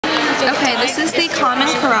Okay, this is the common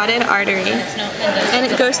carotid artery, and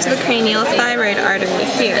it goes to the cranial thyroid artery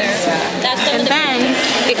here. And then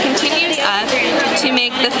it continues up to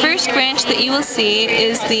make the first branch that you will see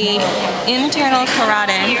is the internal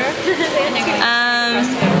carotid.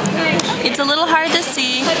 It's a little hard to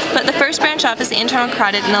see, but the first branch off is the internal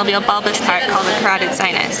carotid, and there'll be a bulbous part called the carotid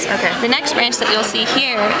sinus. Okay. The next branch that you'll see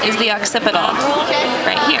here is the occipital,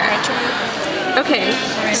 right here. Okay,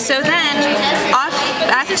 so then off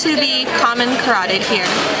back to the common carotid here.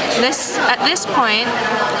 At this point,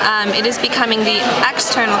 it is becoming the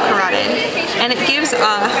external carotid, and it gives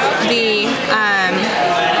off the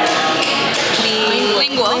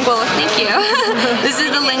lingual. Thank you. This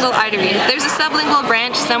is the lingual artery. There's a sublingual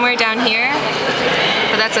branch somewhere down here,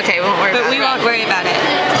 But that's okay, we won't worry about it. but we won't worry about it.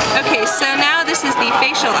 Okay, so now this is the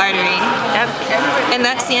facial artery. Yep. And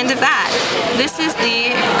that's the end of that. This is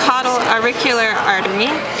the caudal auricular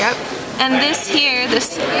artery. Yep. And this here,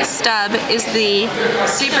 this stub, is the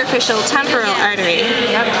superficial temporal artery.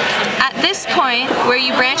 Yep. At this point, where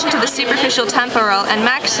you branch into the superficial temporal and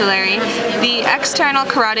maxillary, the external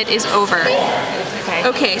carotid is over.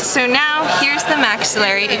 Okay, so now here's the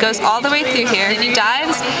maxillary. It goes all the way through here,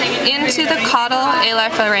 dives into the caudal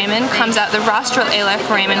alar foramen, comes out the rostral alar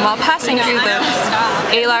foramen while passing through the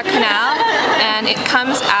alar canal, and it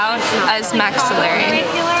comes out as maxillary.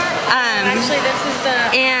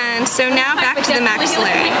 And so now back to the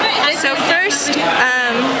maxillary. So first,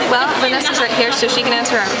 well, Vanessa's right here, so she can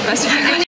answer our most